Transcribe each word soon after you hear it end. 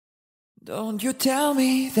Don't you tell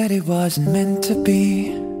me that it wasn't meant to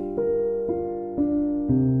be.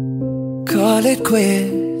 Call it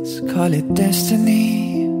quits, call it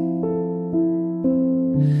destiny.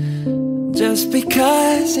 Just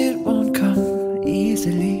because it won't come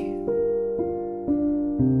easily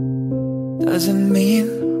doesn't mean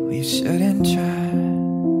we shouldn't try.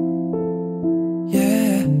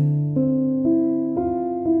 Yeah,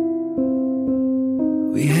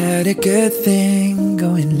 we had a good thing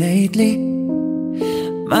going lately.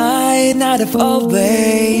 Might not have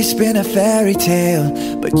always been a fairy tale,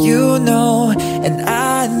 but you know and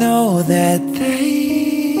I know that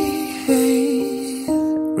they ain't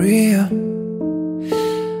real.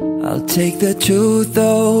 I'll take the truth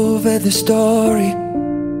over the story.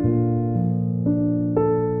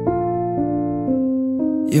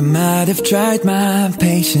 You might have tried my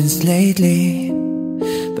patience lately,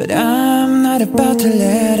 but I'm not about to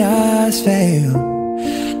let us fail.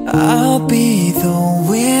 I'll be the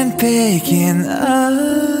wind picking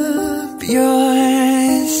up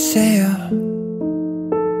your sail.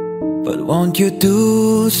 But won't you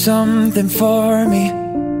do something for me?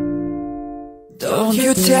 Don't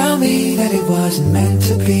you tell me that it wasn't meant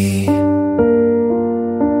to be.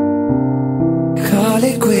 Call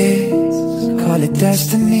it quits, call it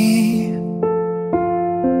destiny.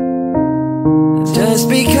 Just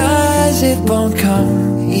because it won't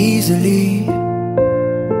come easily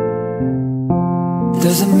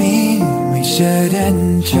doesn't mean we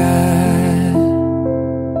shouldn't try.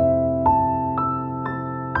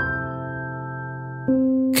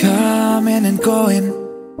 Coming and going,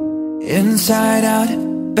 inside out,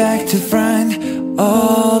 back to front,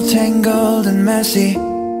 all tangled and messy.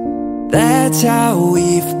 That's how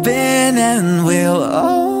we've been and will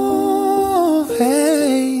always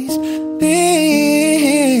be.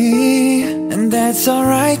 And that's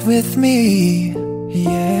alright with me,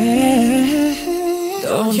 yeah.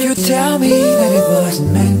 Don't you tell me that it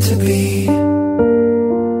wasn't meant to be.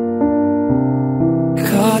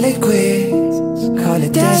 Call it quits, call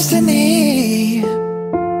it destiny.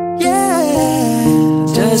 Yeah,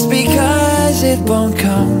 just because it won't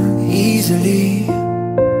come easily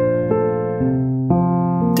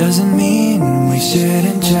doesn't mean we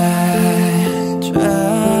shouldn't try.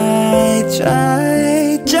 Try.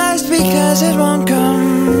 Just because it won't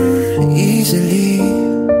come easily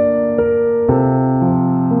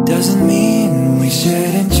doesn't mean we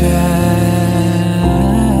shouldn't try.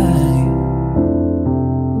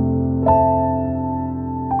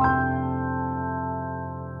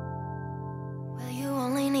 Well, you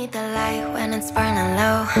only need the light when it's burning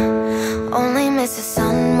low. Only miss the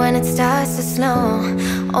sun when it starts to snow.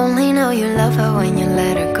 Only know you love her when you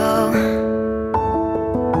let her go.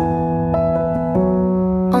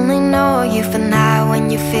 Only know you for now when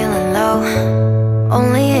you're feeling low.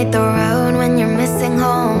 Only hate the road when you're missing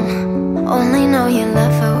home. Only know you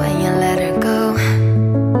love her when you let her go.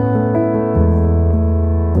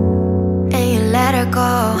 And you let her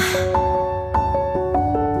go.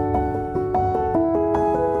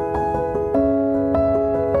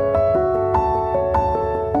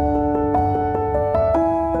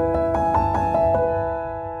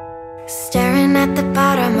 Staring at the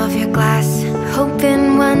bottom of your glass,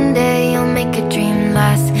 hoping one day you'll make a dream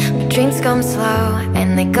last. But dreams come slow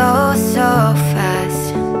and they go so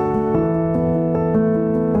fast.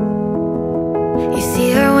 You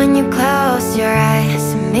see her when you close your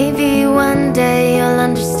eyes. Maybe one day you'll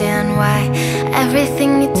understand why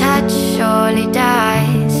everything you touch surely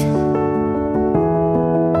dies.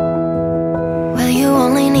 Well, you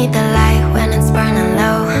only need the light when it's burning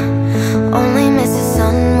low. Only miss the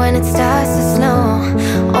sun when it starts to snow.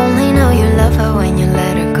 Only know you love her when you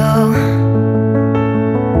let her go.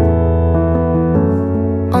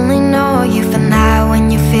 Only know you for now when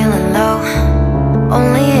you're feeling low.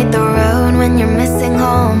 Only hate the road when you're missing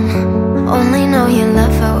home. Only know you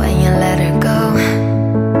love her when you let her go.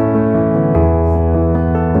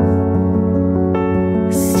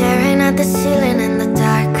 Staring at the ceiling in the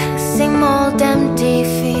dark, same old empty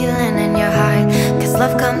feeling in your heart. Cause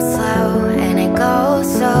love comes slow and it goes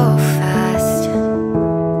so fast.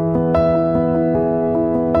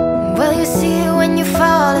 Well, you see it when you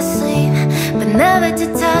fall asleep, but never to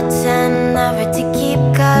touch and never to keep.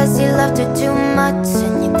 Cause you loved her too much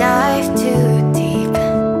and you dive too deep.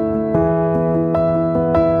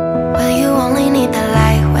 Well, you only need the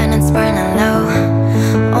light when it's burning low.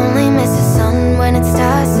 Only miss the sun when it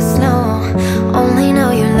starts to snow. Only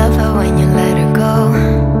know you love her when you let her go.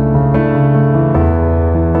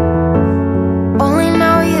 Only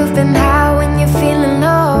know you've been high when you're feeling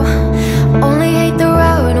low. Only hate the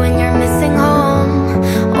road when you're missing home.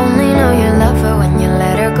 Only know you love her when you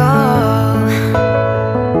let her go.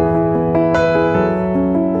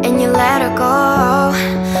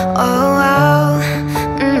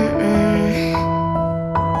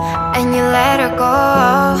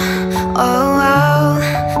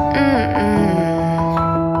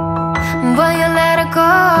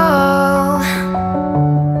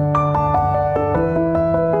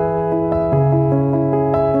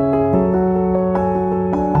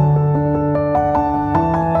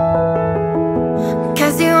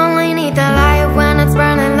 'cause you only need the light when it's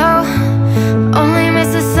burning low. Only miss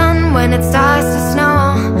the sun when it starts to snow.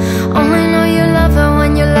 Only know you love her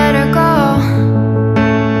when you let her go.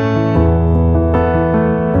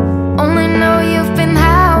 Only know you've been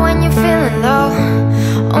high when you're feeling low.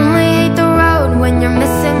 Only hate the road when you're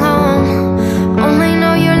missing home. Only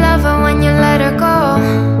know you love her when you let her go.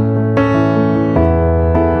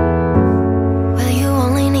 Well, you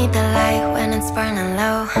only need the light when it's burning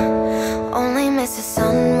low. Only miss the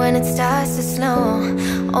sun when it starts to snow.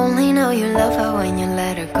 Only know you love her when you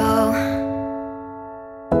let her go.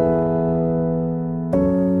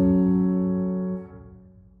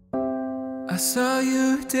 I saw you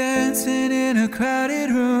dancing in a crowded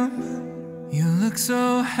room. You look so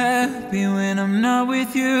happy when I'm not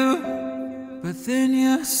with you. But then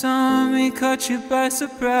you saw me, caught you by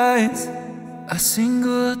surprise. A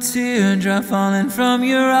single teardrop falling from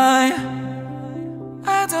your eye.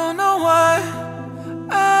 I don't know why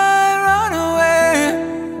I run away.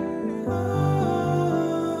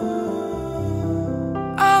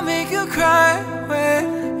 I'll make you cry when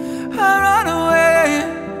I run away.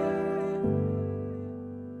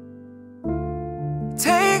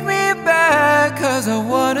 Take me back, 'cause I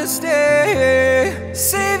wanna stay.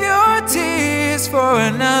 Save your tears for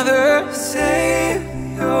another. Save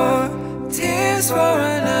your tears for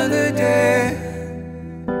another day.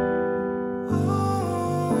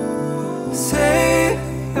 Save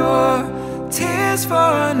your tears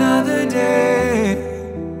for another day.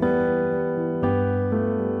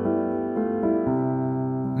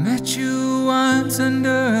 Met you once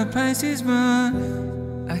under a Pisces moon.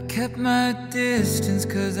 I kept my distance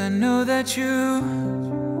 'cause I know that you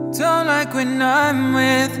don't like when I'm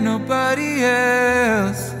with nobody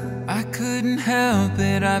else. I couldn't help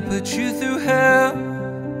it, I put you through hell.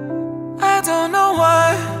 I don't know why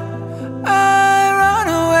I run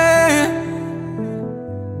away.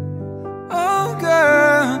 Oh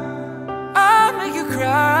girl, I'll make you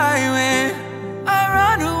cry when I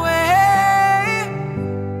run away.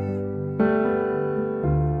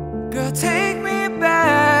 Girl, take me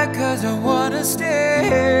back, 'cause I wanna stay.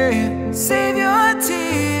 Save your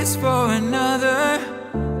tears for another.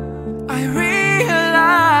 I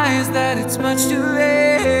realize that it's much too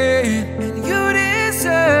late, and you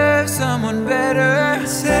deserve someone better.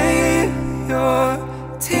 Save your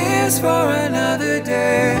tears for another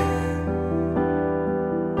day.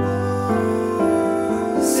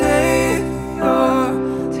 Save your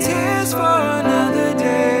tears for another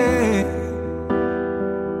day.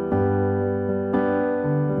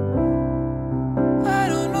 I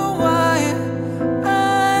don't know why I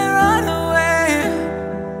run away.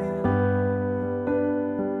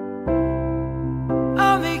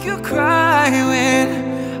 I'll make you cry when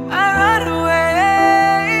I run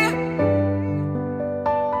away.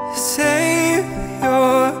 Save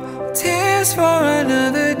your tears for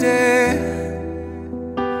another day.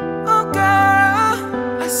 Oh girl,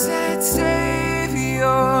 I said save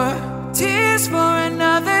your tears for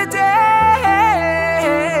another day.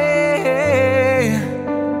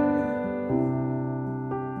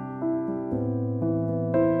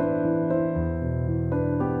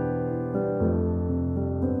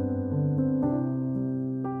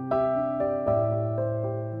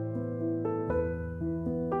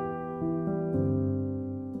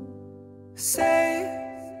 Save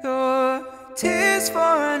your tears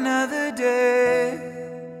for another day.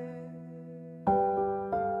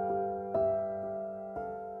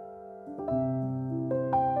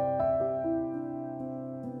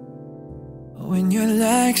 When your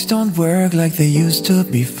legs don't work like they used to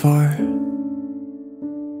before,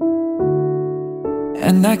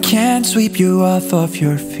 and I can't sweep you off of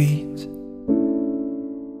your feet,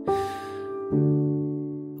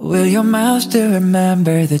 will your mouth still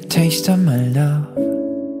remember the taste of my love?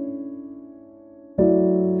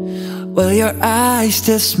 Will your eyes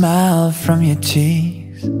still smile from your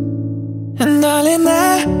cheeks? And darling,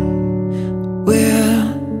 I will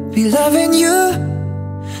be loving you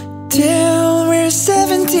till we're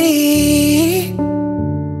 70.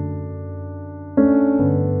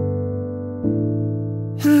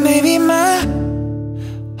 And maybe my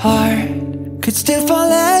heart could still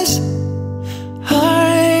fall as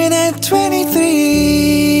hard at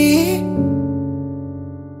 23.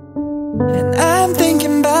 And I'm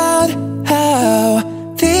thinking about how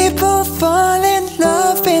people fall in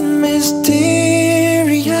love in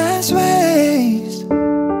mysterious ways.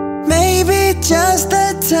 Maybe just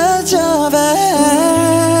the touch of a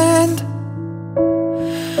hand.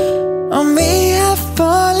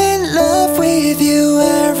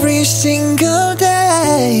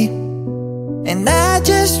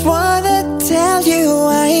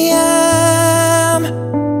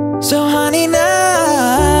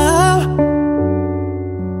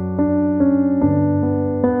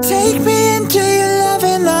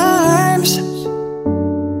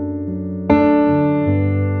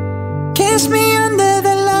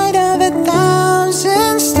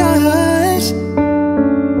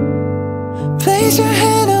 Place your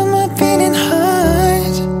hand on my beating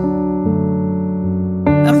heart.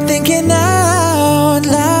 I'm thinking out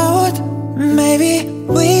loud. Maybe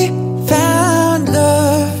we found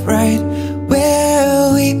love right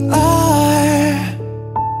where we are.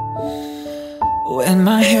 When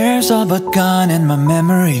my hair's all but gone and my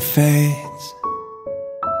memory fades,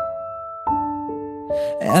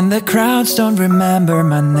 and the crowds don't remember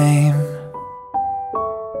my name.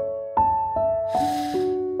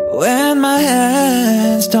 When my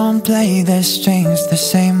hands don't play their strings the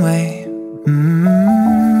same way,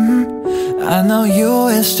 I know you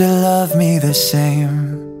will still love me the same.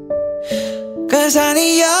 'Cause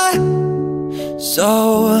honey, your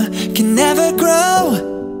soul can never grow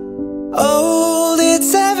old,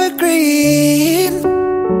 it's evergreen.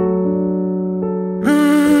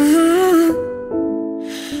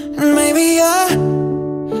 And maybe your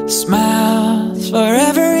smile's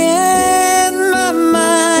forever in my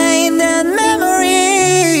mind and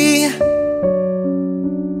memory.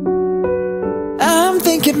 I'm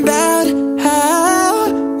thinking about how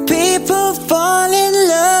people fall in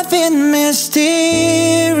love in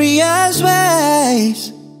mysterious ways.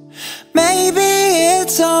 Maybe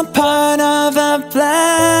it's all part of a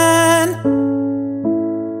plan.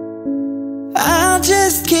 I'll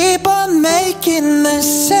just keep on making the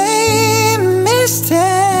same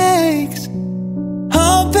mistakes,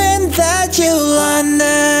 hoping that you'll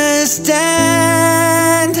understand.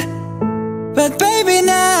 But baby,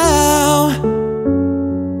 now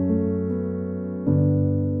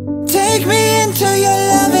take me into your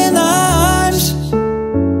loving arms.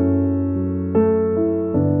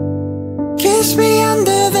 Kiss me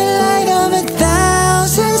under the light of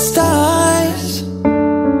 1,000 stars.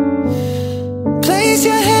 Place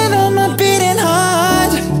your hand on my beating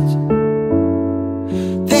heart.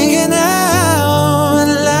 Thinking out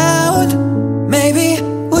loud. Maybe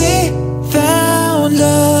we found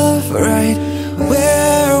love right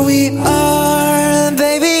where we are.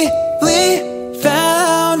 Baby, we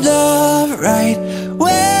found love right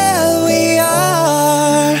where we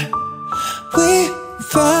are. We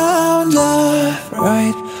found love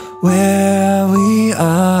right where we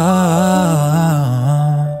are.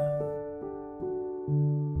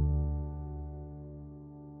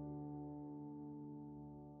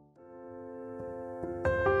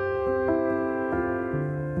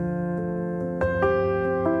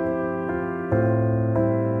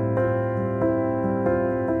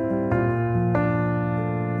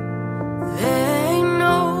 There ain't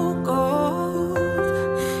no gold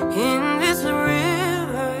in this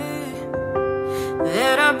river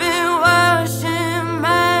that I've been washing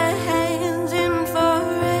my hands in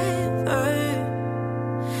forever.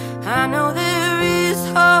 I know there is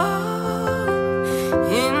hope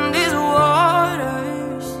in this water,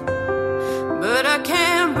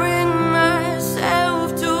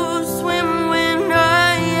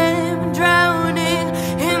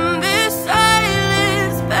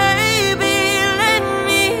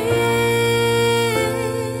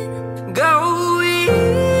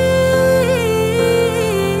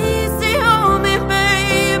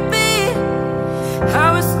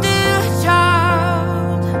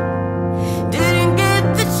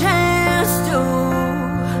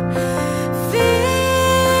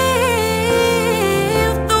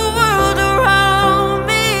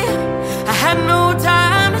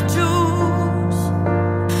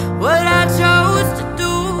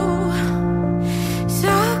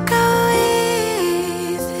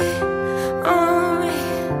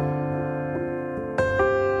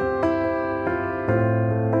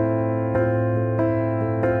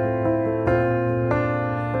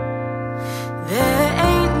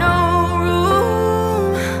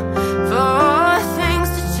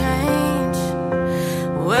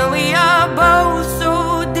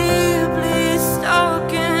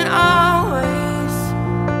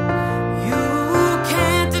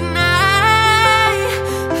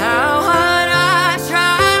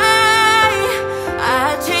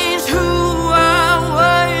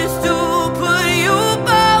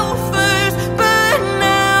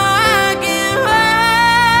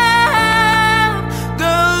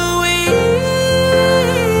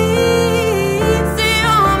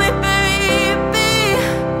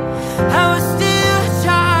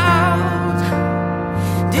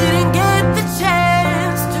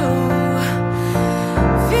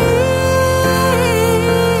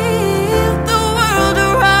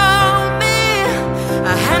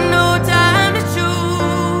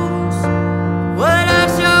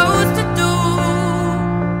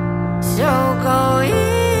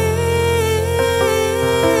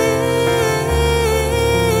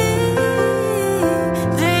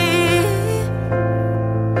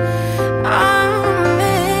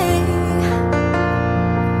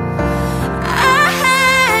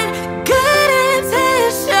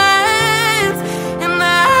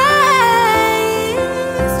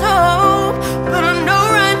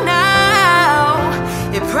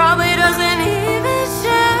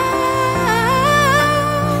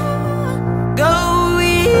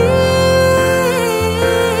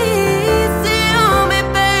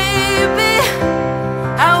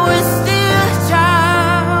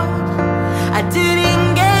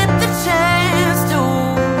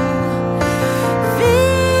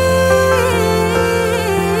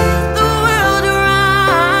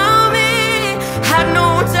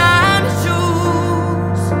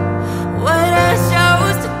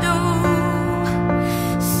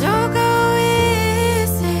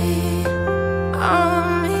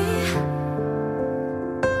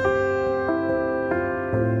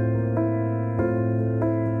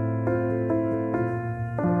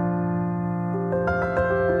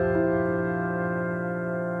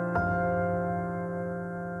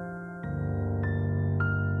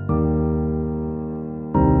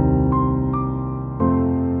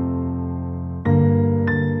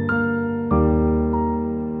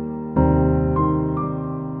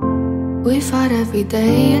 We fight every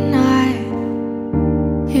day and night.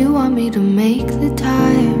 You want me to make the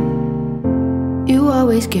time. You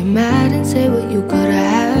always get mad and say what you could've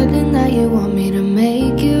had, and now you want me to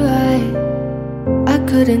make it right. I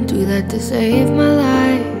couldn't do that to save my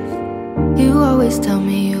life. You always tell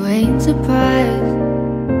me you ain't surprised.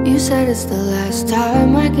 You said it's the last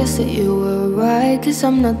time, I guess that you were right, 'cause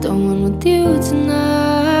I'm not the one with you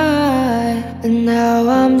tonight. And now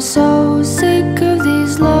I'm so sick of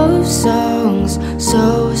these love songs,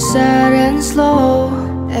 so sad and slow.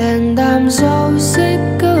 And I'm so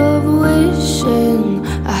sick of wishing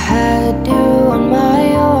I had you on my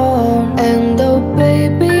own. And oh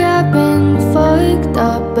baby, I've been fucked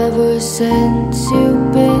up ever since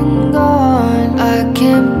you've been gone. I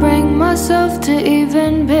can't bring myself to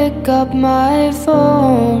even pick up my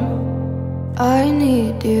phone. I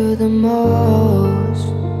need you the most.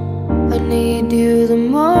 I need you the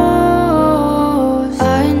most.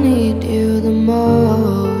 I need you the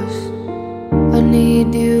most. I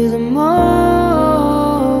need you the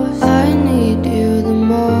most. I need you the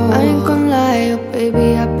most. I ain't gonna lie, oh baby,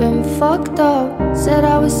 I've been fucked up. Said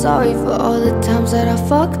I was sorry for all the times that I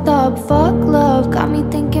fucked up. Fuck love, got me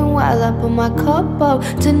thinking while I put my cup up.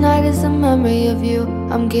 Tonight is a memory of you,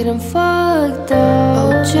 I'm getting fucked up.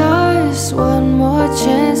 Oh, just one more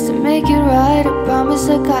chance to make it right. I promise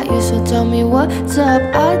I got you, so tell me what's up.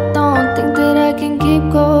 I don't think that I can keep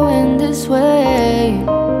going this way.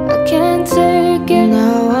 I can't take it.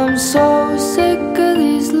 Now I'm so sick of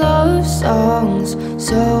these love songs,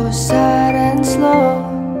 so sad and slow.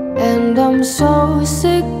 And I'm so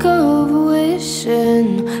sick of wishing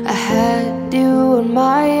I had you on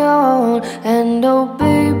my own. And oh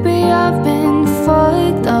baby, I've been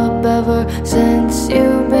fucked up ever since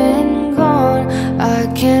you've been gone. I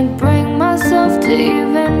can't bring myself to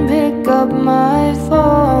even pick up my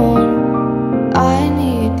phone. I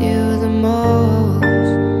need you the most.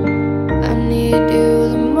 I need you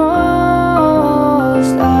the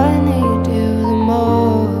most. I need you the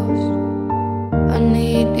most. I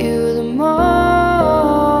need you the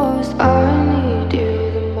most. I need you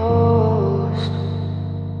the most.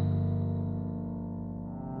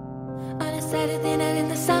 On a Saturday night in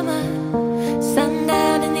the summer,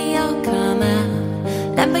 sundown and the all come out.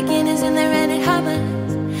 Lamborghinis and the rented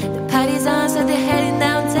Hummers. The party's on, so they're heading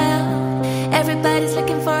downtown. Everybody's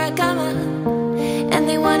looking for a comer, and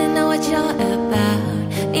they wanna know what you're about.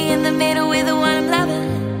 Me in the middle with the one I'm loving.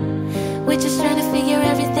 We're just trying to figure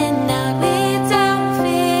everything out. We don't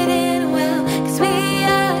fit in well, 'cause we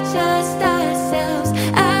are just ourselves.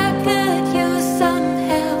 I could use some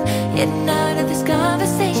help getting out of this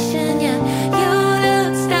conversation, yeah. You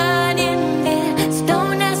look stunning there, so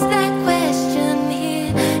don't ask that question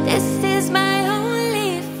here. This is my only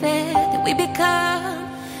fear, that we become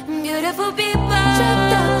beautiful people.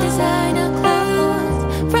 Dropped up designer clothes,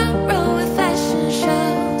 front row with fashion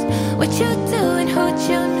shows. What you do and who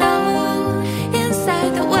you know,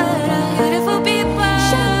 inside the world of beautiful people.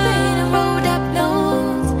 Champagne and rolled up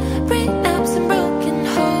nose, breakups and broken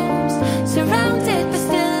homes. Surrounded but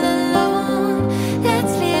still alone.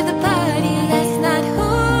 Let's leave the party, that's not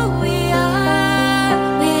who we are.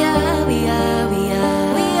 We are, we are, we are.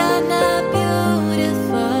 We are not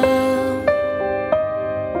beautiful.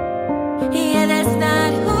 Yeah, that's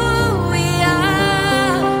not who we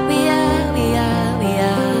are. We are, we are, we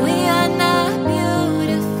are. We are not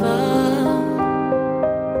beautiful.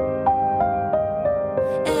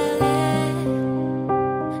 LA.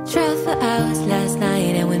 Drove for hours last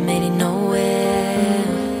night and we made it nowhere.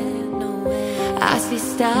 I see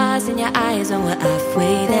stars in your eyes when we're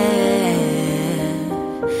halfway there.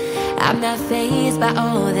 I'm not fazed by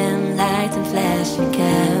all them lights and flashing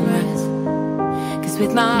cameras, 'cause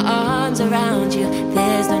with my arms around you,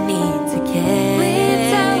 there's no need to care. We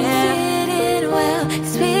don't fit in well,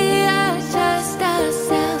 'cause we are just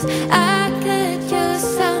ourselves. I could use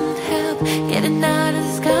some help getting out of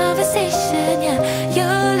this conversation, yeah. You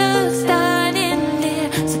look stunning there,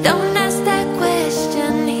 so don't ask that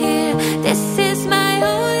question here. This is my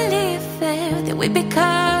only fear, that we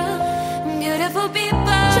become beautiful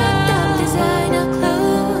people. Dropped up designer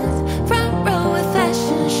clothes, front row with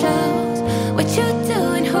fashion shows. What you do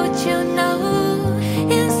and who you know,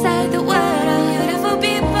 inside the world of beautiful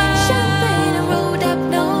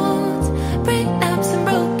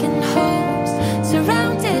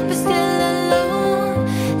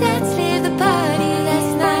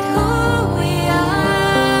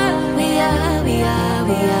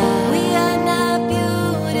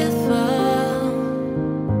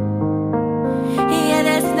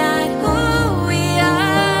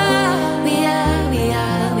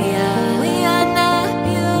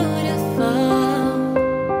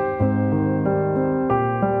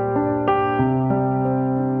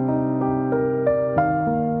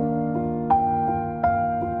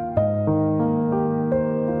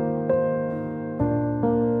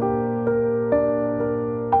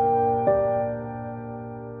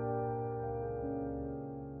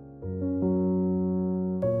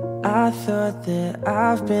that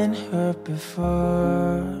I've been hurt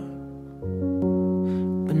before,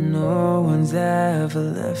 but no one's ever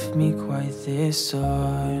left me quite this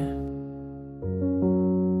sore.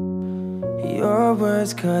 Your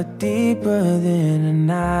words cut deeper than a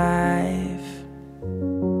knife.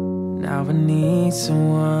 Now I need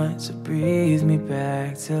someone to breathe me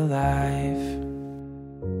back to life.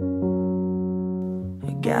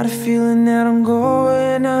 I got a feeling that I'm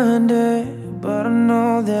going under, but I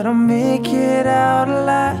know that I'll make it out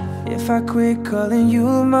alive if I quit calling you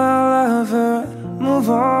my lover. Move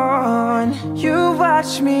on. You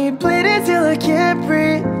watch me bleed until I can't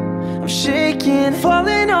breathe. I'm shaking,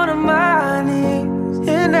 falling onto my knees.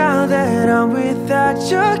 And now that I'm without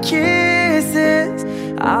your kisses,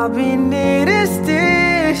 I'll be needing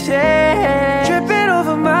stitches, tripping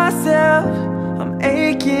over myself. I'm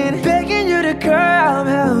aching, begging you to come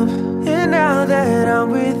help. And now that I'm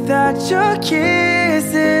without your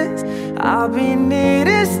kisses, I'll be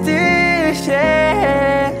needing stitches,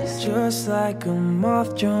 just like a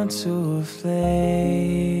moth drawn to a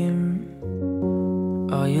flame.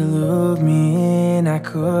 Oh, you lured me in, I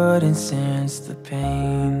couldn't sense the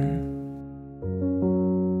pain.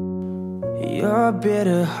 Your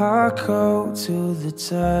bitter heart cold to the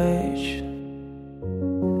touch.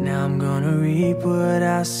 Now I'm gonna reap what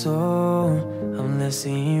I sow. I'm left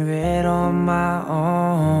seeing red on my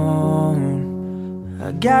own.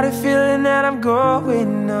 I got a feeling that I'm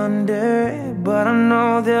going under, but I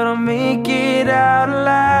know that I'll make it out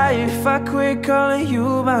alive if I quit calling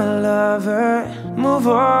you my lover. Move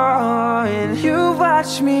on. You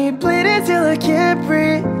watch me bleed until I can't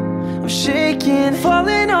breathe. I'm shaking,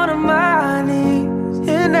 falling onto my knees.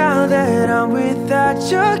 And now that I'm without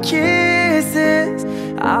your kisses,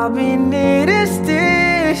 I'll be needing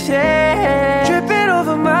stitches, tripping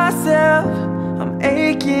over myself. I'm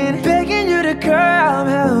aching, begging you to come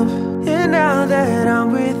help. And now that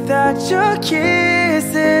I'm without your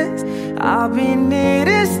kisses, I'll be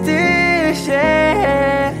needing stitches.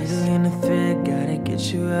 Needle in a thread, gotta get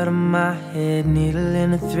you out of my head. Needle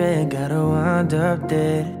in a thread, gotta wind up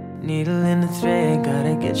dead. Needle in the thread,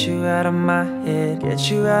 gotta get you out of my head.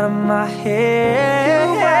 Get you out of my head.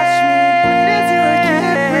 You watch me bleed until I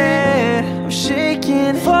can't breathe. I'm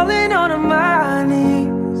shaking, falling onto my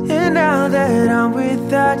knees. And now that I'm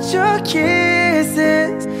without your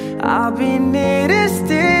kisses, I'll be needing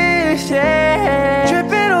stitches,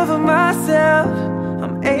 tripping over myself.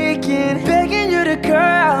 I'm aching, begging you to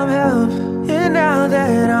come help. And now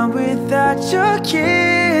that I'm without your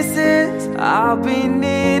kisses, I'll be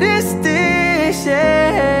needing stitches.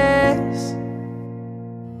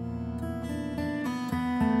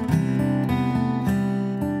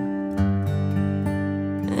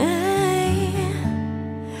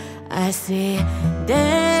 I see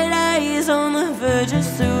dead eyes on the verge of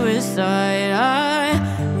suicide. I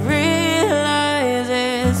realize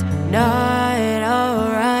it's not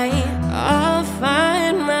alright. I'll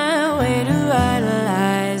find my way to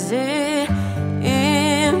idolize it.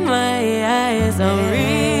 In my eyes I'll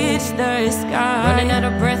reach the sky. Running out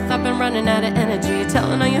of breath, I've been running out of energy.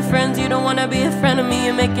 Telling all your friends you don't wanna be a friend of me.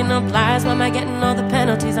 You're making up lies, why am I getting all the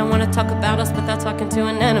penalties? I wanna talk about us without talking to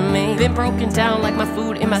an enemy. Been broken down like my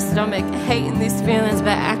food in my stomach. Hating these feelings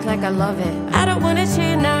but act like I love it. I don't wanna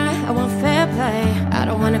cheat now, I want fair play. I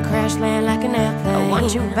don't wanna crash land like an airplane. I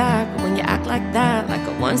want you back, but when you act like that, like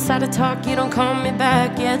a one-sided talk, you don't call me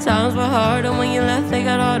back. Yeah, times were harder, when you left they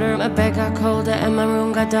got harder. My bed got colder and my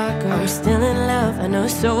room got darker. I'm still in love, I know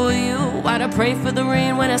so are you. Why'd I pray for the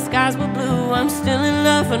rain when the skies were blue? I'm still in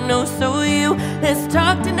love, I know so are you. Let's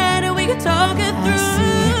talk tonight and we can talk it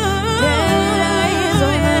through. Dead eyes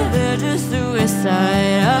on the verge of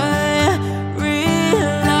suicide. I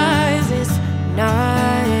realize it's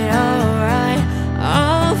not alright.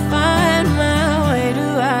 I'll find my way to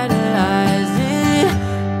idolize it.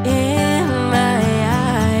 In my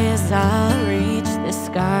eyes I'll reach the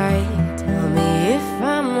sky. Tell me if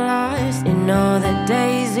I'm lost in all the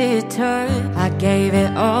days it took. I gave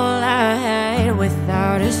it all I had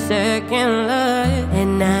without a second look.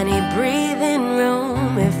 And I need breathing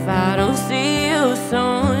room if I don't see you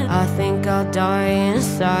soon. I think I'll die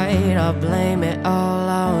inside, I'll blame it all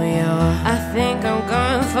on you. I think I'm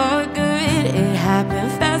gone for good, it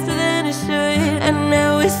happened faster than it should. And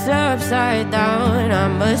now it's upside down, I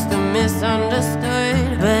must have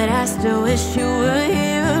misunderstood. But I still wish you were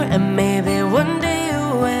here, and maybe one day you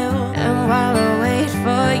will. And while I wait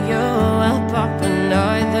for you, I'll pop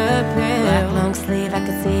another pill. Black long sleeve, I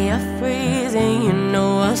can see you freezing. You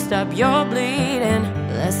know I'll stop your bleeding.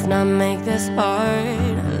 Let's not make this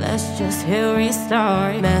hard, let's just hit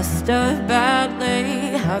restart. Messed up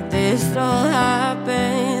badly, how'd this all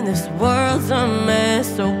happen? This world's a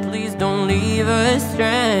mess, so please don't leave us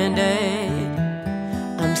stranded.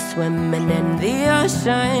 I'm swimming in the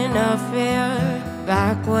ocean of fear,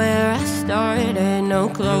 back where I started, no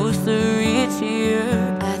closer each year.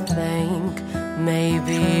 I think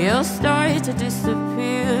maybe you'll start to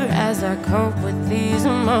disappear as I cope with these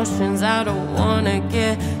emotions. I don't wanna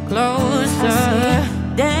get closer.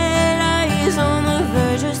 Dead eyes on the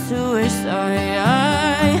verge of suicide.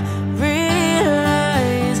 I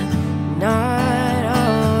realize not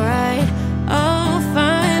alright. I'll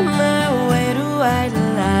find my way to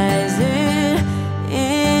idolize it.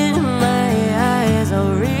 In my eyes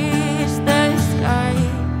I'll reach the sky.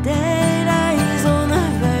 Dead eyes on the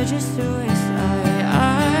verge of suicide.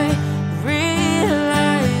 I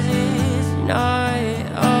realize it's not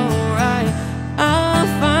alright. I'll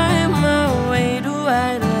find my way to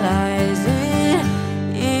idolize it.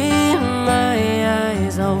 In my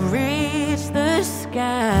eyes I'll reach the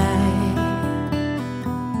sky.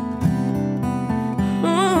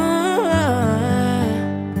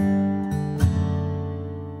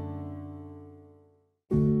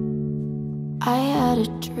 I had a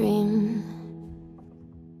dream.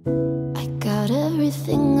 I got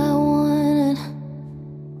everything I wanted,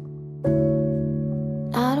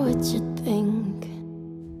 not what you think.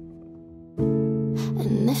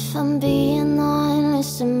 And if I'm being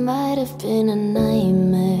honest, it might have been a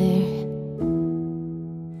nightmare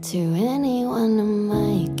to anyone who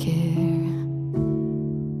might care.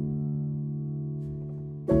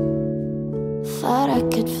 Thought I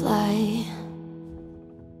could fly,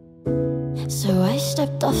 so I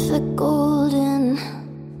stepped off the golden.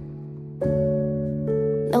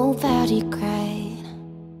 Nobody cried,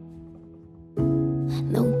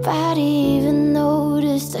 nobody even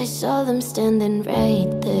noticed. I saw them standing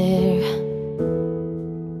right there.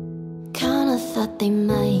 Kinda thought they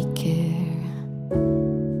might care.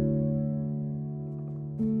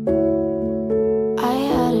 I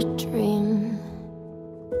had a dream.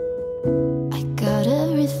 I got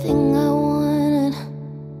everything I wanted,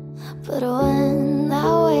 but when I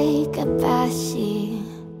wake up I see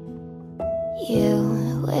you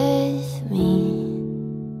with me.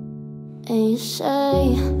 And you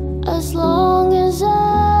say, as long as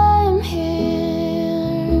I'm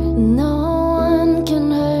here, no one can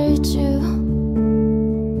hurt you.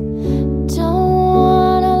 Don't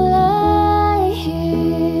wanna lie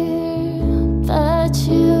here, but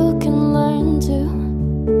you can learn to.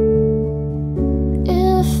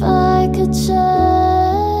 If I could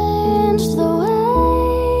change the way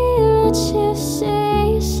that you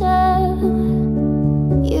see yourself,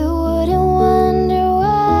 you wouldn't wonder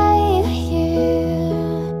why you're here.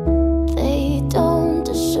 They don't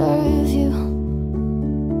deserve you.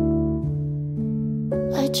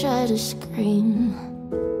 I tried to scream,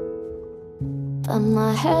 but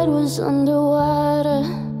my head was underwater.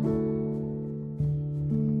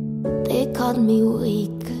 They called me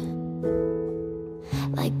weak,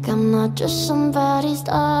 like I'm not just somebody's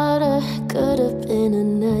daughter. Could have been a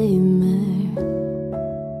nightmare,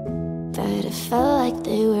 but it felt like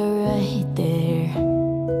they were right there.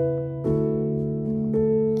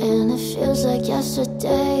 And it feels like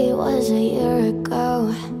yesterday was a year ago,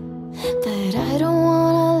 but I don't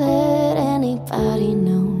wanna let anybody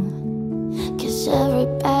know, 'cause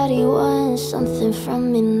everybody wants something from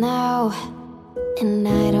me now, and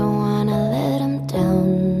I don't wanna let them down.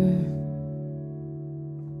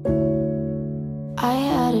 I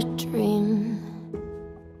had a dream.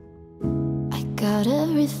 I got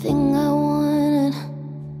everything I wanted,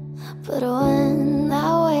 but when I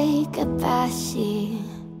wake up I see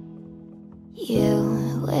you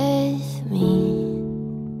with me.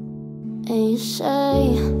 And you say,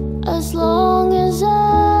 as long as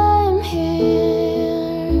I'm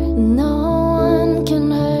here, no one can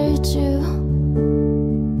hurt you.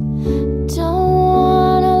 Don't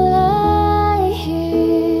wanna lie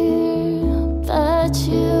here, but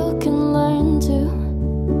you can learn to.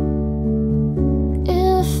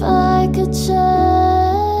 If I could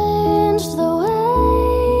change the way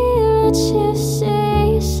that you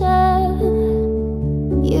see yourself,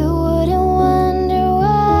 you wouldn't wonder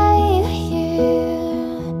why you're here.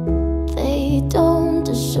 They don't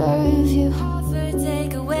deserve you. Commerford,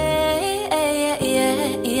 take away, yeah, yeah,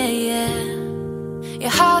 yeah, yeah.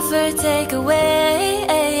 Your Harley, take away,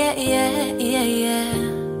 yeah, yeah, yeah, yeah.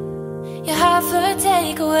 Your Harley,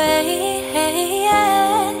 take away, yeah,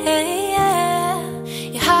 yeah.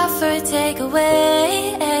 Your Harley, take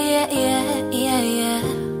away, yeah, yeah, yeah, yeah.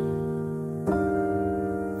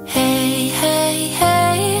 Hey, hey,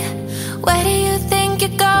 hey, where do you think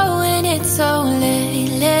you're going? It's so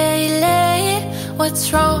late, late, late. What what's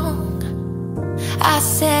wrong. I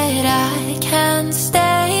said I can't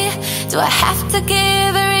stay. Do I have to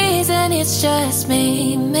give a reason? It's just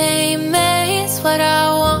me, it's what I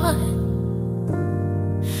want.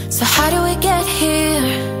 So how do we get here?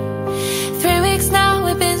 3 weeks now,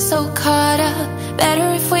 we've been so caught up. Better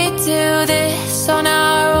if we do this on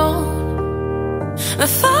our own.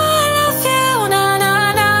 Before I love you,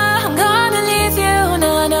 na-na-na, I'm gonna leave you,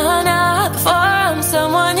 na-na-na. Before I'm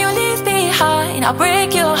someone you leave behind, I'll break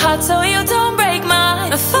your heart so you don't break mine.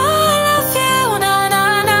 Before I love you,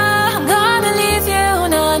 na-na-na, I'm gonna leave you,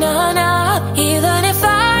 na-na-na. Even if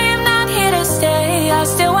I am not here to stay, I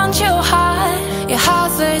still want your heart. Your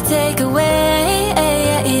heart for takeaway,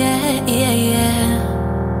 yeah, yeah, yeah, yeah.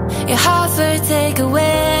 Your heart for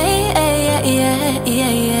takeaway, yeah, yeah,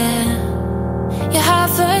 yeah, yeah. Your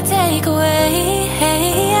heart for takeaway, yeah,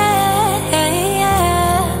 yeah.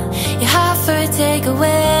 Your heart for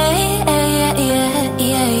takeaway, yeah, yeah,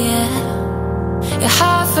 yeah, yeah. Your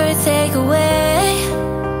heart for takeaway.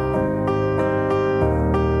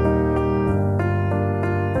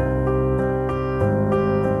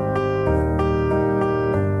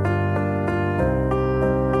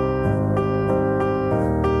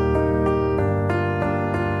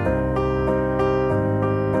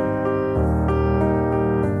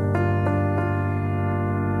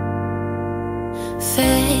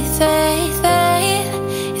 Faith, faith, faith,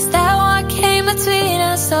 is that what came between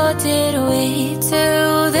us? Or did we do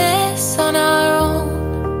this on our own?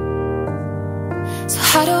 So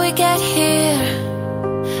how do we get here?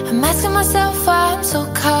 I'm asking myself why I'm so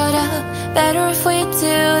caught up. Better if we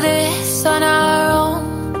do this on our own.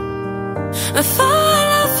 Before I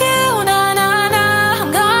love you, na-na-na,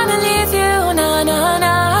 I'm gonna leave you,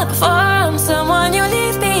 na-na-na. Before I'm someone you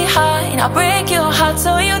leave behind, I'll break your heart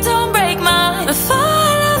so you don't break mine. Before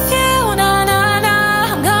I love you, na-na-na,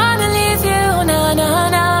 I'm gonna leave you,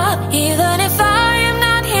 na-na-na. Even if I am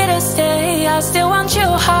not here to stay, I still want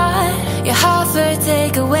your heart. Your heart for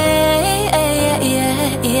takeaway, yeah, yeah,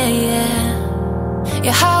 yeah, yeah.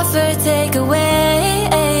 Your heart for takeaway,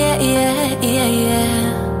 yeah, yeah, yeah, yeah.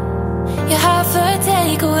 Your heart for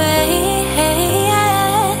takeaway, yeah,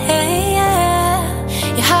 yeah, yeah.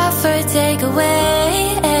 Your heart for takeaway,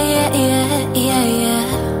 yeah, yeah, yeah, yeah.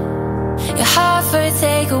 Your heart for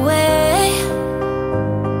takeaway.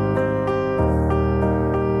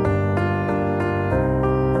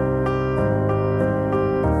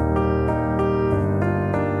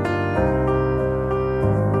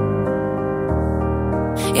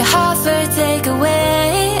 Your heart for takeaway,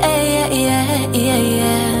 yeah, yeah, yeah,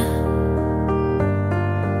 yeah.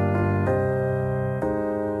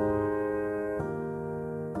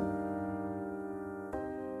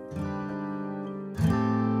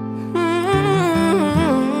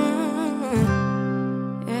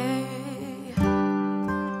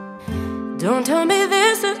 Don't tell me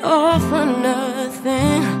this is all for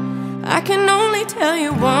nothing. I can only tell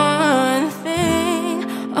you one thing.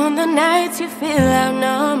 On the nights you feel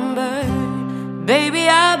outnumbered, baby,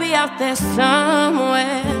 I'll be out there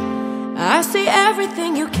somewhere. I see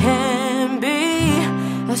everything you can be.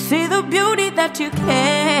 I see the beauty that you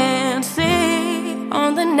can't see.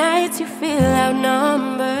 On the nights you feel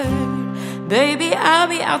outnumbered, baby, I'll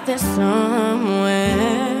be out there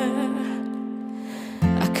somewhere.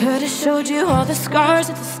 Could've showed you all the scars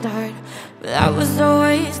at the start, but that was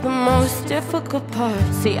always the most difficult part.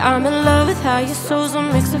 See, I'm in love with how your soul's a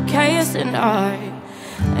mix of chaos and art,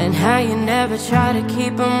 and how you never try to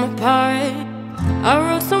keep them apart. I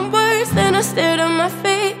wrote some words, then I stared at my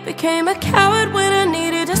fate. Became a coward when I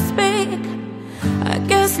needed to speak. I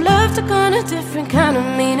guess love took on a different kind of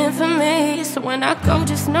meaning for me. So when I go,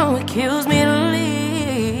 just know it kills me to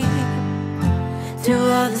leave. To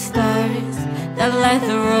all the stars that light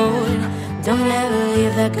the road, don't ever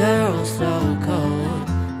leave that girl so cold.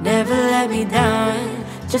 Never let me down,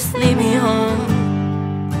 just leave me home.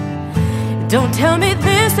 Don't tell me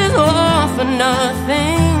this is all for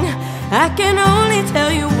nothing. I can only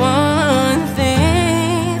tell you one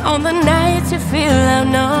thing. On the nights you feel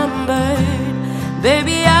outnumbered,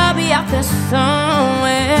 baby, I'll be out there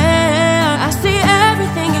somewhere. I see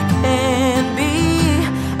everything you can be.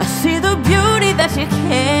 I see the beauty that you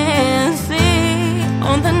can't see.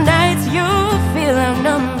 On the nights you feel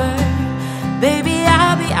outnumbered, baby,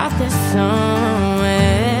 I'll be out there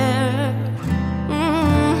somewhere.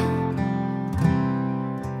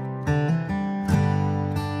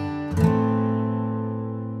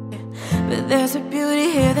 But there's a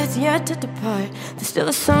beauty here that's yet to depart. There's still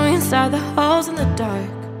a song inside the halls in the dark.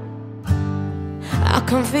 I'll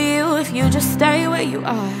come for you if you just stay where you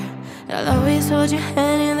are. I'll always hold your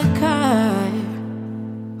hand in the car.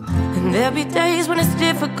 And There'll be days when it's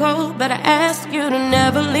difficult, but I ask you to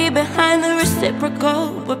never leave behind the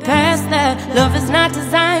reciprocal. We're past that. Love is not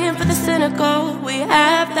designed for the cynical. We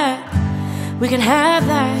have that. We can have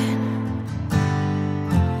that.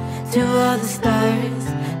 To all the stars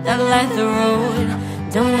that light the road,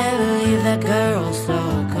 don't ever leave that girl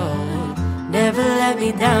so cold. Never let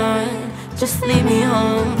me down, just leave me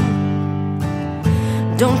home.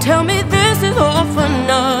 Don't tell me this is all for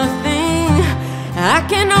nothing. I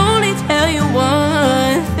can only tell you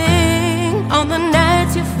one thing. On the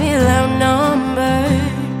nights you feel outnumbered,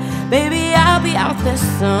 baby, I'll be out there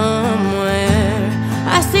somewhere.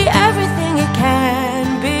 I see everything it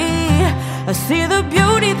can be. I see the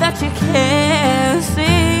beauty that you can't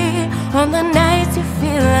see. On the nights you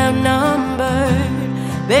feel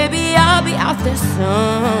outnumbered, baby, I'll be out there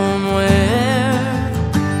somewhere.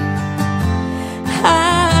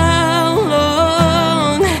 How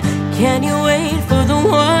long can you wait for the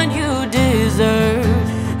one you deserve?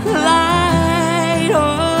 Light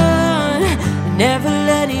on, never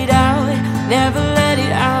let it out, never let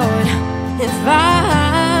it out. If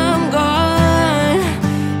I'm gone,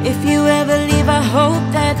 if you ever leave, I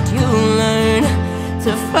hope that you learn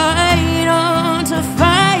to fight on, to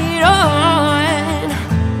fight on.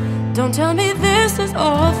 Don't tell me this is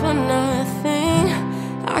all for nothing.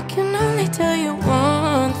 I can only tell you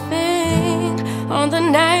one thing. On the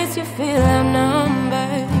nights you feel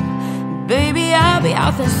outnumbered, baby, I'll be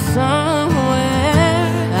out there somewhere.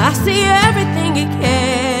 I see everything it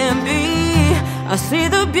can be. I see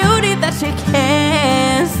the beauty that you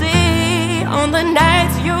can't see. On the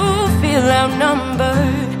nights you feel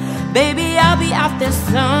outnumbered, baby, I'll be out there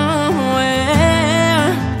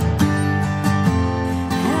somewhere.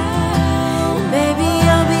 Oh, baby,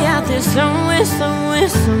 I'll be out there somewhere, somewhere,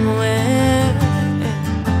 somewhere.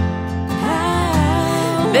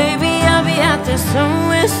 Oh, baby, I'll be out there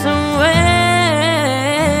somewhere, somewhere.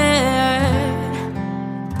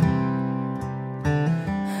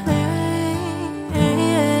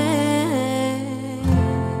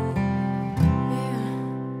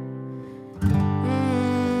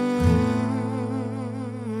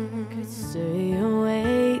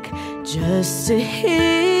 Just to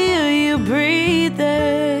hear you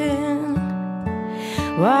breathing,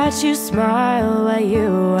 watch you smile while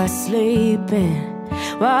you are sleeping,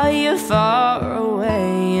 while you're far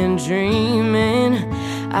away and dreaming.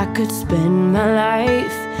 I could spend my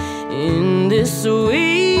life in this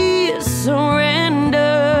sweet surrender.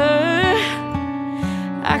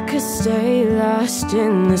 I could stay lost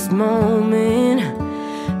in this moment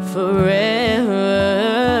forever.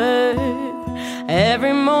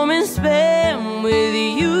 Every moment spent with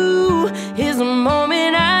you is a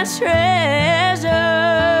moment I treasure.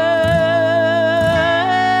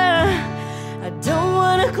 I don't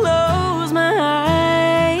wanna close my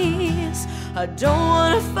eyes, I don't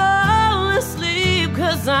wanna fall asleep,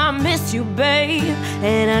 'cause I miss you, babe,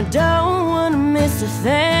 and I don't wanna miss a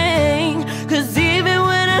thing. 'Cause even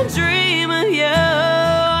when I dream of you,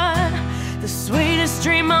 the sweetest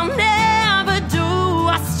dream I'll never do,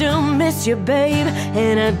 I still miss you, babe,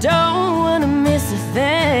 and I don't wanna miss a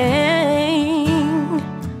thing.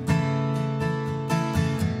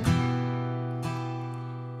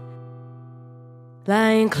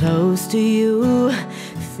 Lying close to you,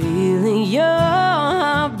 feeling your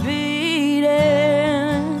heart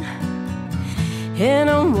beating, and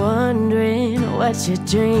I'm wondering what you're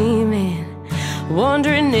dreaming,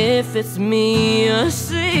 wondering if it's me you're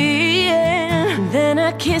seeing. Then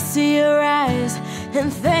I kiss your eyes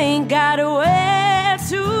and thank God we're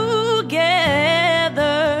together.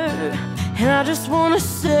 And I just wanna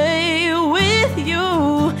stay with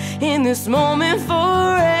you in this moment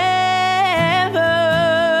forever.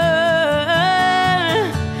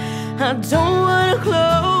 I don't wanna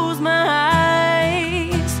close my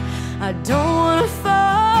eyes, I don't wanna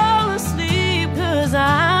fall asleep, 'cause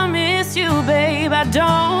I miss you, babe, I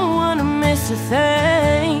don't wanna miss a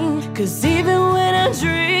thing. 'Cause even when I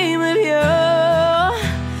dream of you,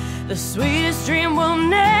 the sweetest dream we'll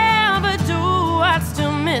never do, I'd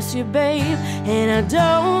still miss you, babe, and I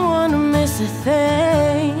don't wanna miss a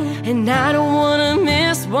thing. And I don't wanna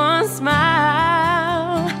miss one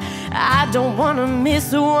smile, I don't wanna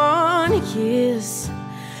miss one kiss.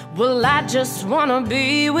 Well, I just wanna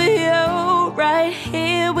be with you, right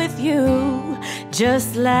here with you,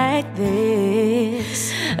 just like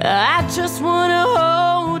this. I just wanna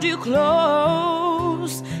hold you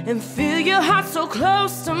close and feel your heart so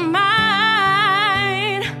close to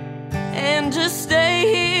mine, and just stay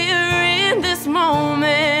here in this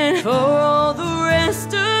moment for all the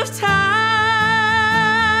rest of time.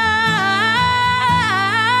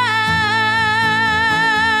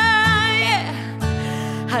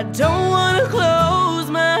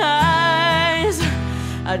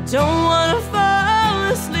 don't wanna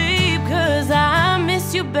fall asleep, 'cause I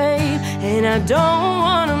miss you, babe, and I don't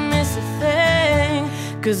wanna miss a thing.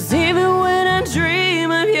 'Cause even when I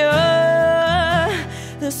dream of you,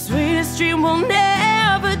 the sweetest dream will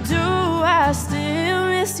never do. I still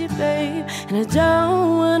miss you, babe, and I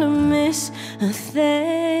don't wanna miss a thing.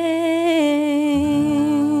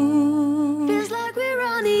 Feels like we're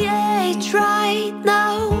on the edge right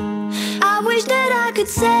now. I wish that I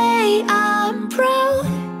could say I'm proud.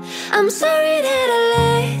 I'm sorry that I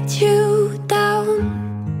let you down.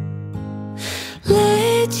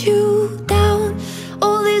 Let you down.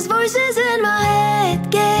 All these voices in my head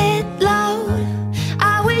get loud.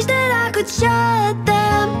 I wish that I could shut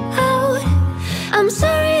them out. I'm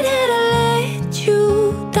sorry that I let you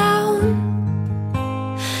down.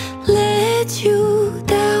 Let you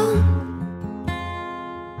down.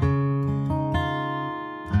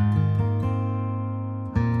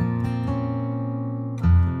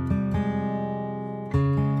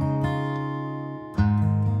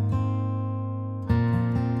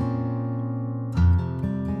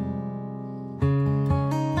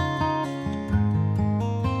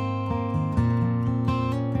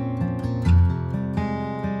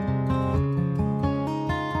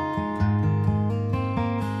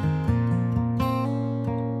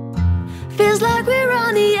 Feels like we're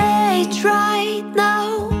on the edge right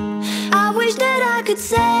now. I wish that I could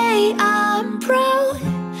say I'm proud.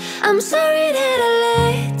 I'm sorry that I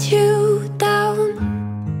let you down.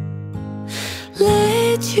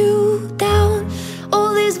 Let you down.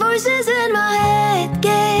 All these voices in my head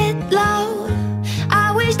get loud.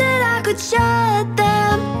 I wish that I could shut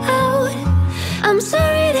them out. I'm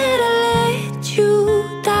sorry that I let you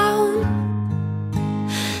down.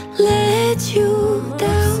 Let you down.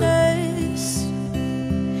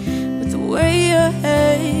 Way your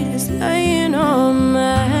head is laying on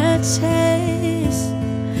my chest.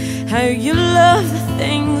 How you love the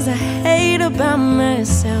things I hate about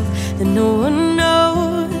myself that no one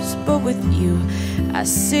knows, but with you I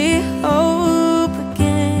see hope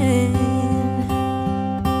again.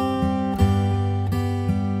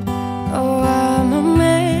 Oh, I'm a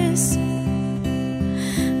mess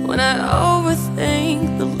when I overthink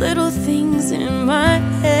the little things in my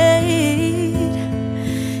head.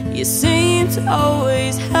 You seem to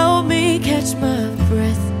always help me catch my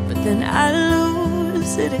breath, but then I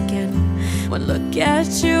lose it again. One look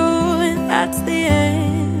at you and that's the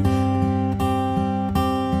end.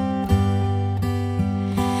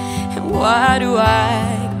 And why do I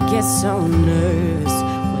get so nervous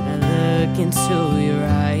when I look into your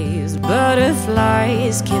eyes?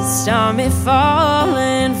 Butterflies can't stop me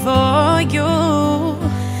falling for you.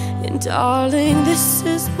 And darling, this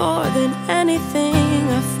is more than anything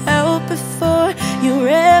I felt before. You're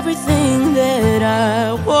everything that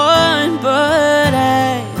I want, but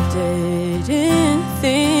I didn't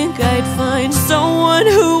think I'd find someone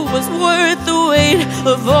who was worth the weight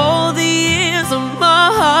of all the years of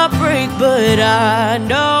my heartbreak. But I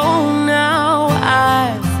know now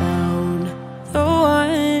I found the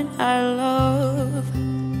one I love.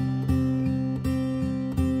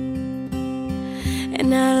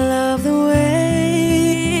 And I love the way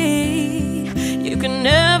you can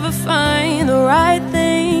never find the right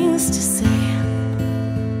things to say,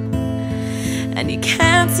 and you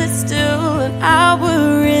can't sit still an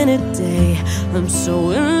hour in a day. I'm so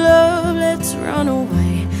in love, let's run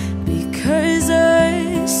away, because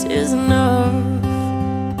us is enough.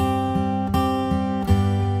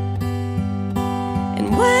 And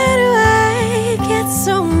why do I get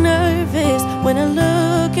so nervous when I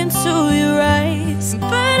look into your eyes?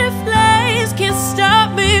 Butterflies can't stop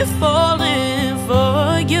me falling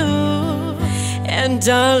for you. And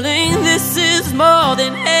darling, this is more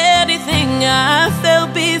than anything I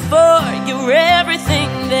felt before. You're everything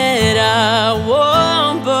that I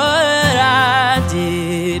want, but I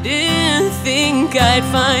didn't think I'd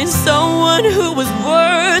find someone who was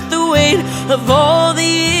worth the weight of all the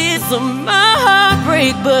years of my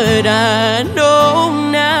heartbreak. But I know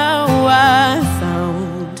now I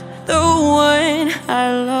found the one I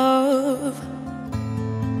love.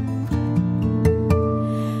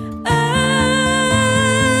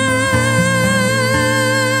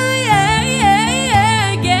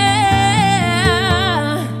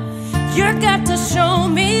 You got to show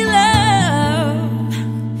me love.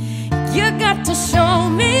 You got to show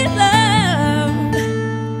me love.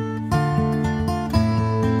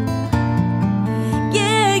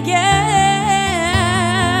 Yeah, yeah.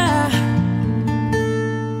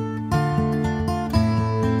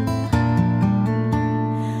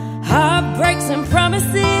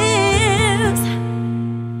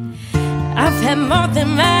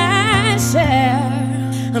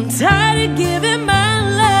 tired of giving my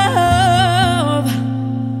love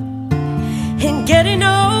and getting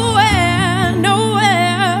nowhere,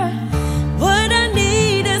 nowhere. What I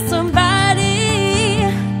need is somebody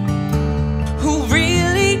who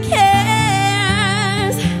really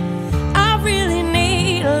cares. I really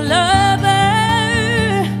need a lover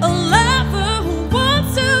who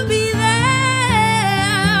wants to be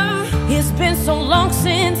there. It's been so long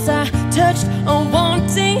since I touched a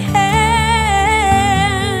wanting hand.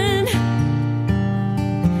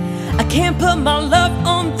 I can't put my love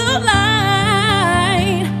on the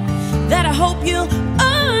line. That I hope you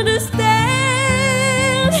understand.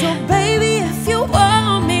 So baby, if you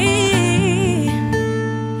want me,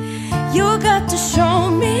 you got to show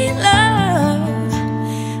me love.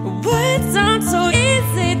 Words aren't so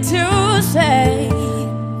easy to say.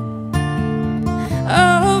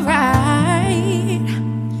 Alright,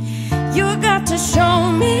 you got to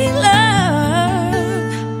show me love.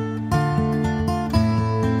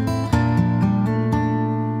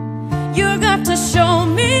 You got to show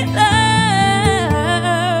me love.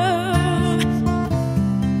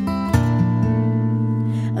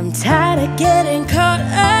 I'm tired of getting caught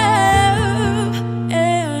up,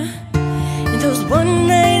 yeah, in those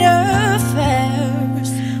one-night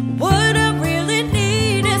affairs. What I really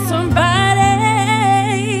need is somebody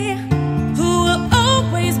who will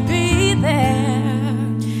always be there.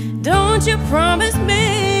 Don't you promise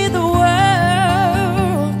me the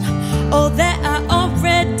world, all that I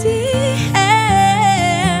already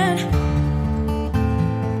had.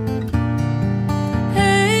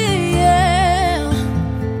 Hey, yeah.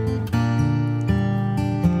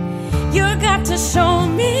 You got to show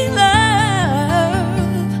me love.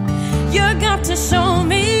 You got to show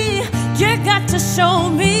me. You got to show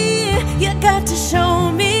me. You got to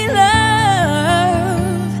show me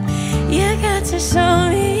love. You got to show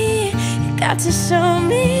me. You got to show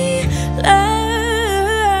me love.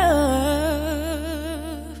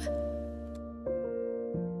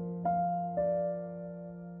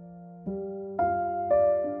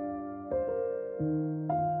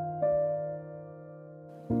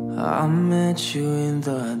 I met you in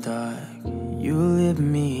the dark, you lit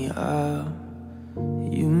me up.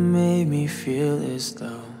 You made me feel as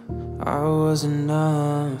though I was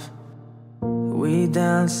enough. We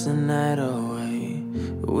danced the night away,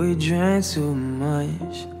 we drank too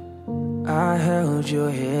much. I held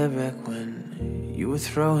your hair back when you were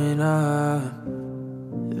throwing up.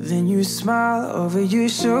 Then you smiled over your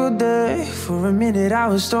shoulder. For a minute I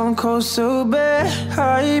was stone cold sober.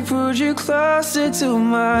 I pulled you closer to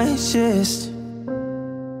my chest,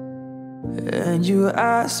 and you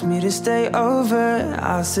asked me to stay over.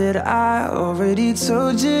 I said I already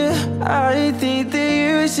told you. I think that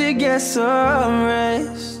you should get some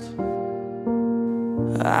rest.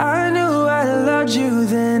 I knew I loved you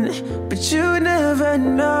then, but you never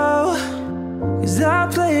know. 'Cause I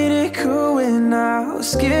played it cool and I was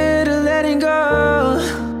scared of letting go.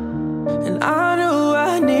 And I knew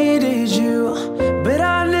I needed you, but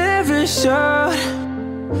I never showed.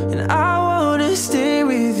 And I wanna stay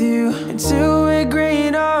with you until we're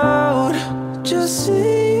green old. Just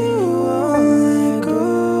say you won't let go.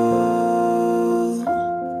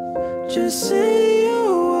 Just say you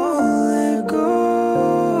won't let go.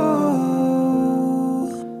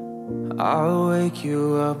 I'll wake you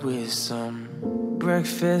up with some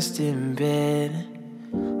breakfast in bed.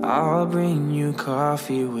 I'll bring you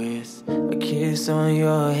coffee with a kiss on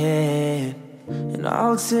your head. And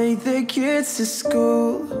I'll take the kids to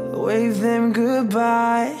school, wave them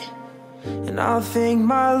goodbye. And I'll thank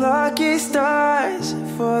my lucky stars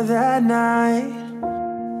for that night.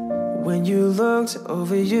 When you looked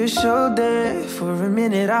over your shoulder, for a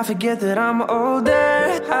minute I forget that I'm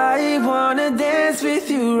older. I wanna dance with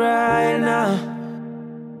you right now.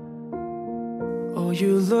 Oh,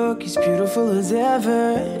 you look as beautiful as ever,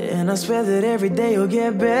 and I swear that every day you'll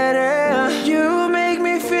get better. You make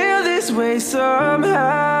me feel this way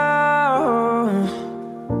somehow.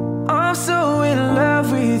 I'm so in love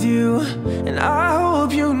with you, and I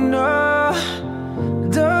hope you know,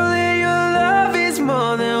 darling, your love is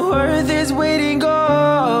more than worth its weight in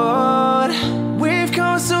gold. We've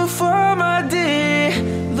come so far, my dear,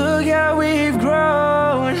 look how we've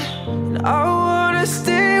grown. And I wanna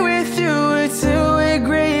stay with you until we're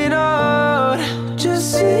green old. Just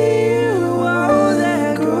say you won't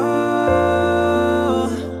let go.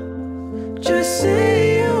 Just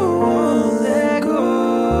say you won't let go.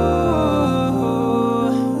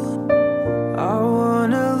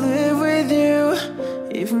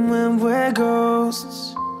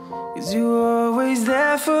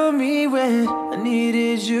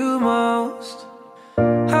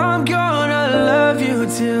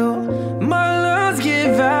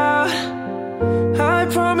 live out. I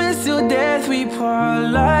promise till death we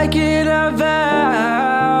part, like in our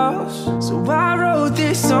vows. So I wrote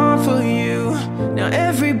this song for you. Now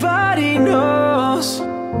everybody knows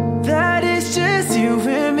that it's just you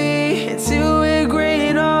and me until we're gray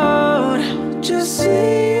and old. Just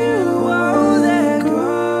see you won't let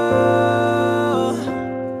go.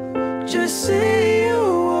 Just see you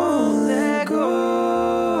won't let go.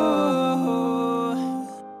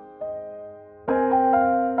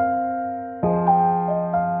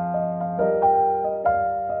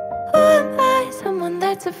 Who am I? Someone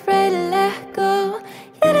that's afraid to let go.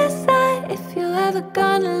 You decide if you're ever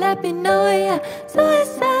gonna let me know. Yeah,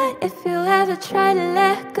 suicide if you ever try to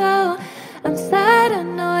let go. I'm sad, I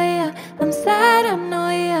know ya. I'm sad, I know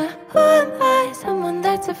ya. Who am I? Someone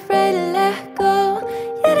that's afraid to let go.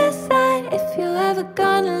 You decide if you're ever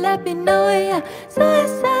gonna let me know. Yeah,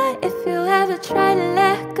 suicide if you ever try to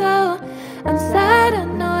let go. I'm sad, I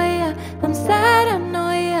know ya. I'm sad, I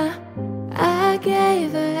know ya. I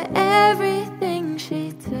gave her everything. She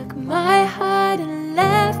took my heart and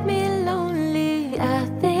left me lonely. I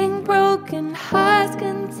think broken hearts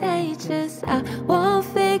contagious. I won't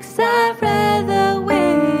fix, I'd rather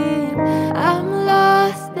weep. I'm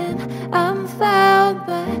lost and I'm found,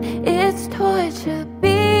 but it's torture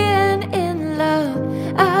being in love.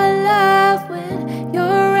 I love when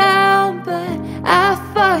you're around, but I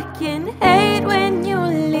fucking hate when you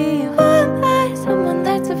leave. Who am I? Someone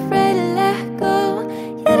that's afraid to let go.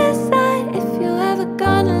 You decide if you're ever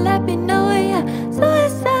gonna let me know. Yeah,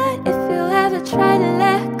 suicide if you ever try to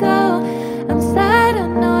let go. I'm sad, I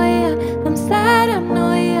know ya. I'm sad, I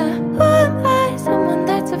know ya. Who am I? Someone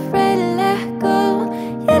that's afraid to let go.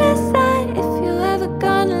 You decide if you ever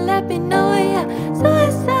gonna let me know. Yeah,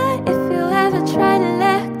 suicide if you ever try to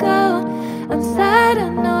let go. I'm sad, I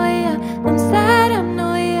know ya. I'm sad, I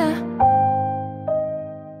know ya.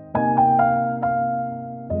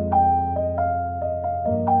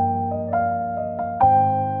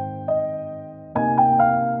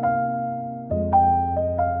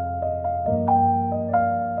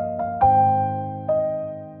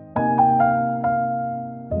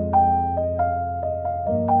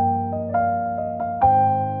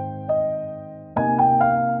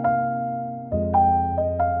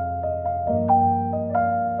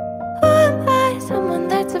 Who am I? Someone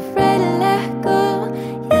that's afraid to let go.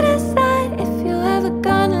 You decide if you ever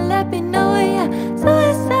gonna let me know. Yeah,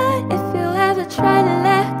 suicide if you ever try to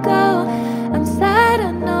let go. I'm sad,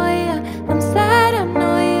 I know ya. I'm sad, I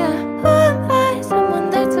know ya. Who am I? Someone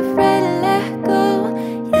that's afraid to let go.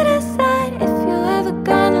 You decide if you ever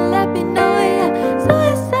gonna let me know. Yeah,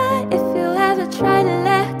 suicide if you ever try to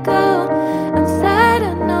let go. I'm sad,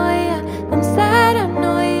 I know ya. I'm sad, I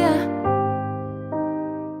know ya.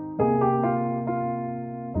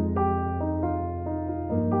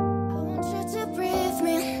 I want you to breathe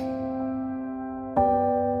me.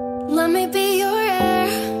 Let me be your air.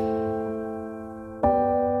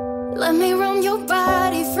 Let me roam your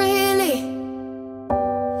body freely.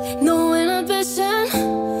 No inhibition,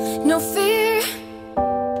 no fear.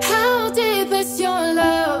 How deep is your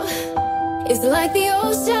love? It's like the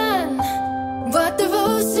ocean, but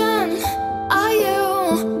devotion are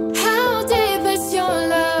you? How deep is your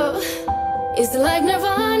love? It's like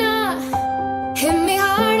Nirvana. Hit me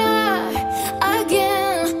harder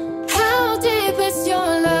again. How deep is your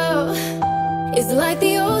love? It's like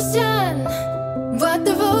the ocean, but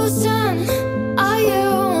devotion are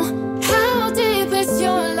you? How deep is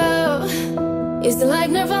your love? It's like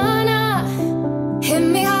Nirvana. Hit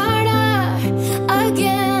me harder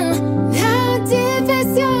again. How deep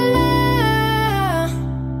is your love?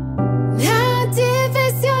 How deep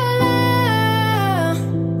is your love?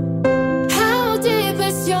 How deep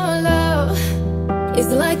is your love?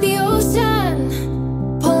 It's like the ocean.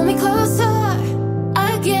 Pull me closer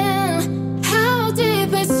again. How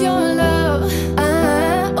deep is your love?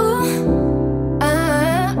 Ooh,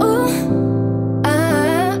 ooh,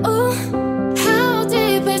 ooh. How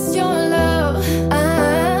deep is your love?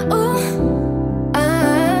 Ooh,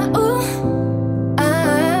 ooh,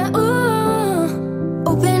 ooh.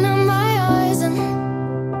 Open up my eyes and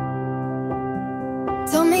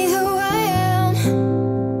tell me who I am.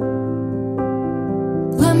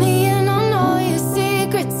 Let me in on all your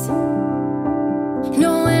secrets.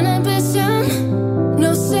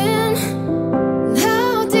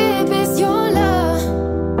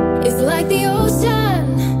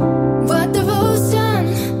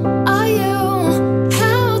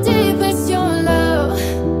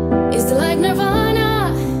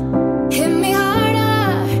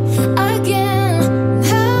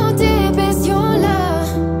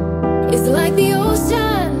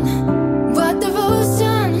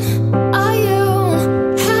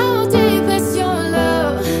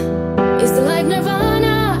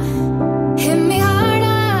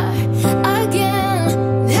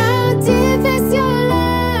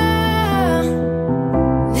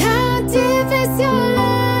 deep is your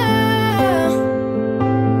love?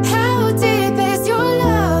 How deep is your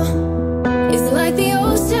love? It's like the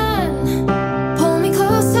ocean, pull me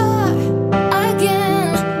closer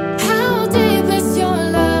again. How deep is your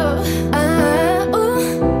love? Ooh,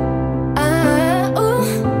 ooh,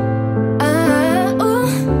 ooh.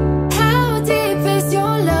 How deep is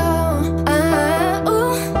your love?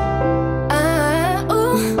 Ooh,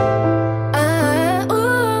 ooh,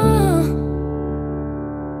 ooh.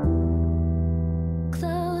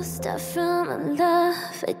 Closed up from a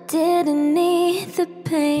love I didn't need the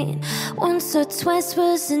pain. Once or twice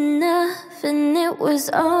was enough, and it was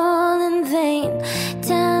all in vain.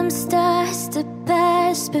 Time starts to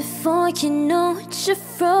pass before you know it, you're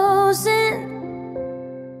frozen.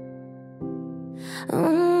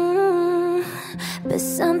 But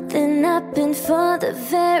something happened for the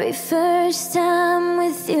very first time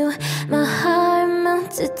with you. My heart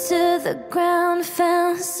mounted to the ground,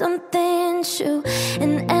 found something true.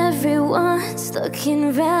 And everyone's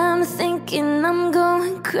looking round, thinking I'm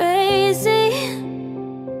going crazy.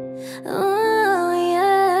 Oh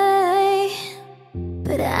yeah.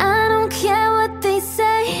 But I don't care what they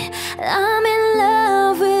say, I'm in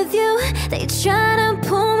love with you. They try to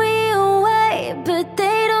pull me away, but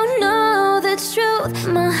they don't know the truth.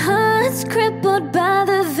 My heart's crippled by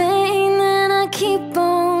the vein, and I keep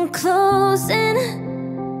on closing.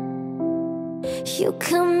 You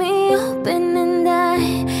cut me open and I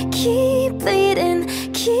keep bleeding,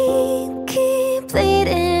 keep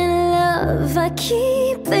bleeding. Love, I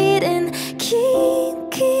keep bleeding, keep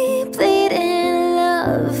bleeding.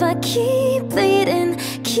 Love, I keep bleeding,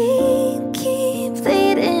 keep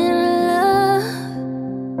bleeding. Love,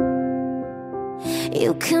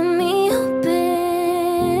 you cut me open.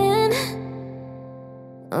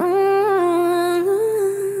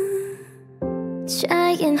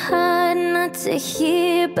 Trying hard not to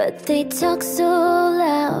hear, but they talk so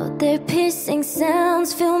loud. Their piercing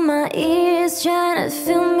sounds fill my ears, trying to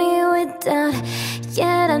fill me with doubt.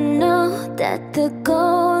 Yet I know that the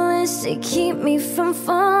goal is to keep me from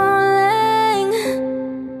falling.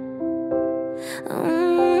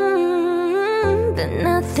 But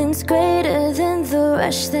nothing's greater than the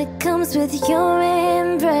rush that comes with your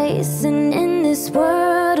embrace. And in this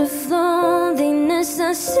world of loneliness,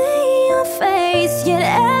 I see your face. Yet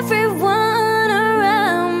everyone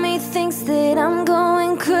around me thinks that I'm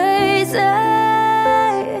going crazy.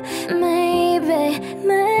 Maybe,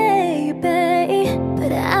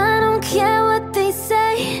 but I don't care what they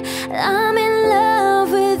say, I'm in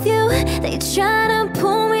love with you. They try to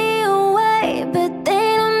pull me away, but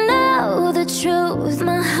they don't know the truth.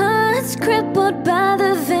 My heart's crippled by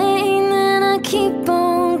the vein, and I keep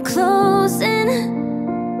on closing.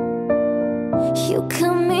 You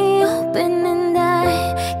cut me open and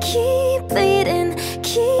I keep bleeding,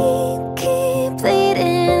 keep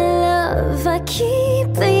bleeding. Love, I keep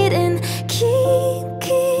bleeding, keep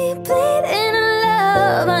bleeding.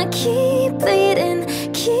 Love, I keep bleeding,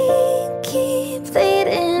 keep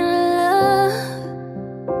bleeding. Love,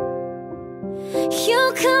 you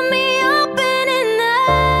cut me open and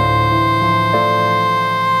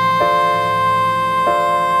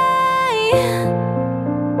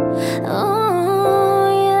oh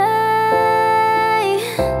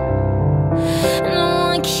yeah. No,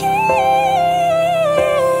 I can't.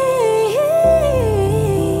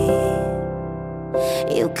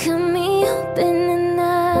 You cut me open and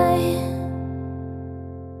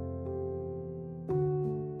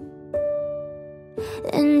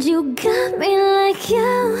and you got me like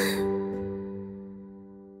you.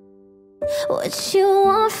 What you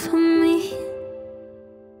want from me?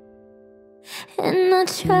 And I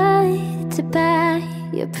tried to buy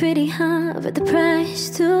your pretty heart, but the price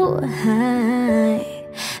too high.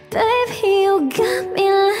 Baby, you got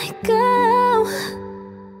me like go.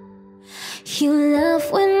 You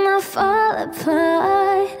love when I fall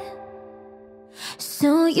apart,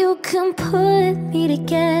 so you can put me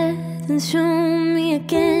together and throw me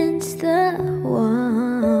against the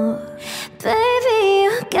wall. Baby,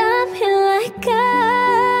 you got me like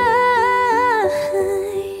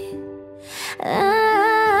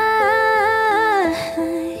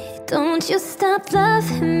don't you stop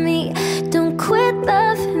loving me, don't quit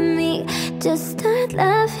loving me, just start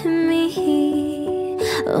loving me.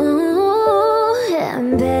 Oh,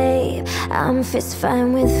 and babe, I'm fist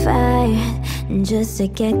fine with fire, just to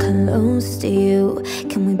get close to you.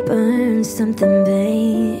 Can we burn something,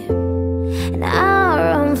 babe? And I'll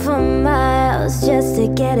run for miles just to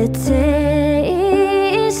get a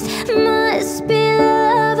taste. Must be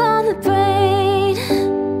love on the brain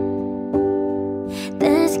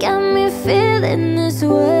that's got me feeling this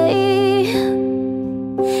way.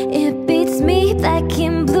 It beats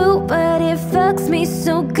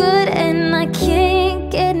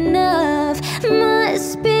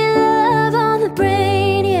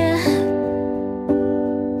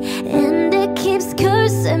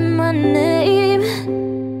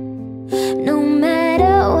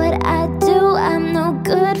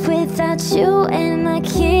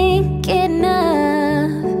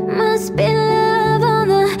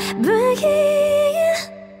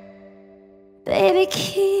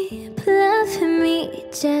love me,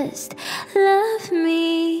 just love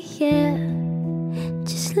me, yeah.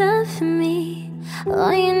 Just love me.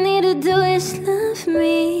 All you need to do is love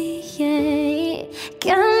me, yeah.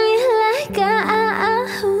 Got me like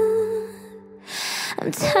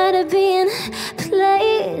I'm tired of being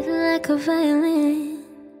played like a violin.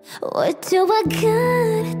 What do I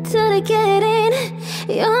gotta do to get in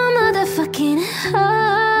your motherfucking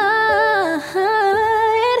heart?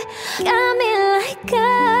 Got me like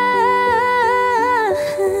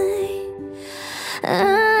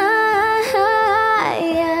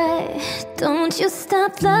don't you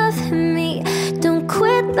stop loving me, don't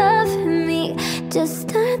quit loving me, just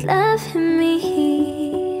start loving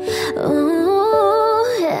me.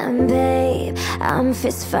 Oh, and babe, I'm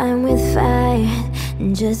fist fighting with fire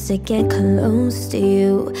just to get close to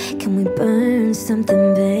you. Can we burn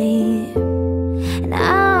something, babe? And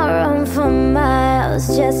I'll run for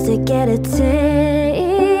miles just to get a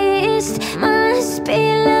taste. Must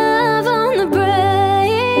be love.